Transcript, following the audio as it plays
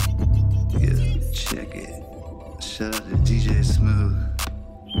Shout out to djsmuv.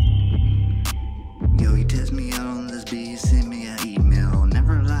 Yo, he test me out on this beat, he sent me an email.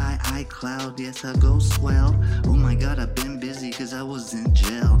 Never lie, iCloud, yes I go swell. Oh my god, I've been busy cause I was in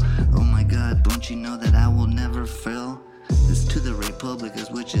jail. Oh my god, don't you know that I will never fail? This to the Republic is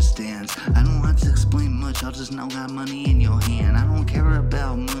which it stands. I don't have to explain much, I'll just know got money in your hand. I don't care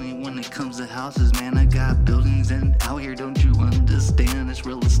about money when it comes to houses, man. I got buildings and out here, don't you understand? It's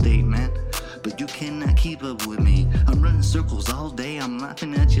real estate, man. But you cannot keep up with me. I'm running circles all day, I'm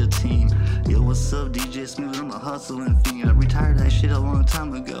laughing at your team. Yo, what's up, djsmuv? I'm a hustling fiend. I retired that shit a long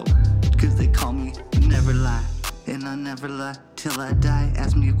time ago, cause they call me Never Lie. And I never lie till I die.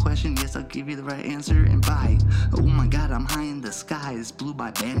 Ask me a question, yes, I'll give you the right answer and bye. Oh my god, I'm high in the sky, it's blue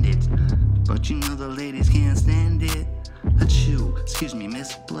by bandits. But you know the ladies can't stand it. Achoo, excuse me,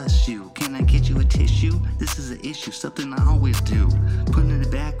 miss, bless you. Can I get you a tissue? This is an issue, something I always do. Putting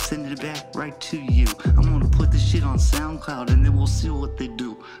it back, sending it back right to you. I'm gonna put this shit on SoundCloud and then we'll see what they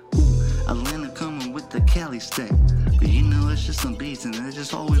do. Ooh, Atlanta coming with the Cali stack. But you know it's just some beats and they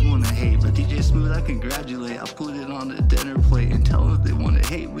just always wanna hate. But djsmuv, I congratulate. I'll put it on the dinner plate and tell them if they wanna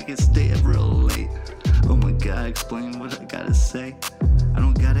hate, we can stay up real late. Oh my god, explain what I gotta say. I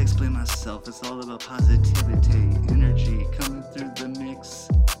don't gotta explain myself, it's all about positivity, energy coming through the mix.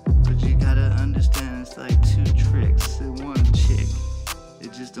 But you gotta understand, it's like two tricks in one chick.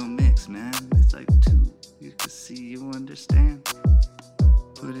 It just don't mix, man. It's like two. You can see, you understand.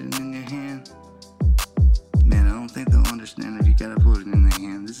 Put it in your hand. Man, I don't think they'll understand if you gotta put it in their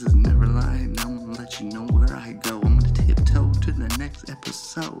hand. This is Never Lie, and I'm gonna let you know where I go. I'm gonna tiptoe to the next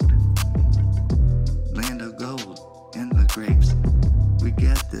episode.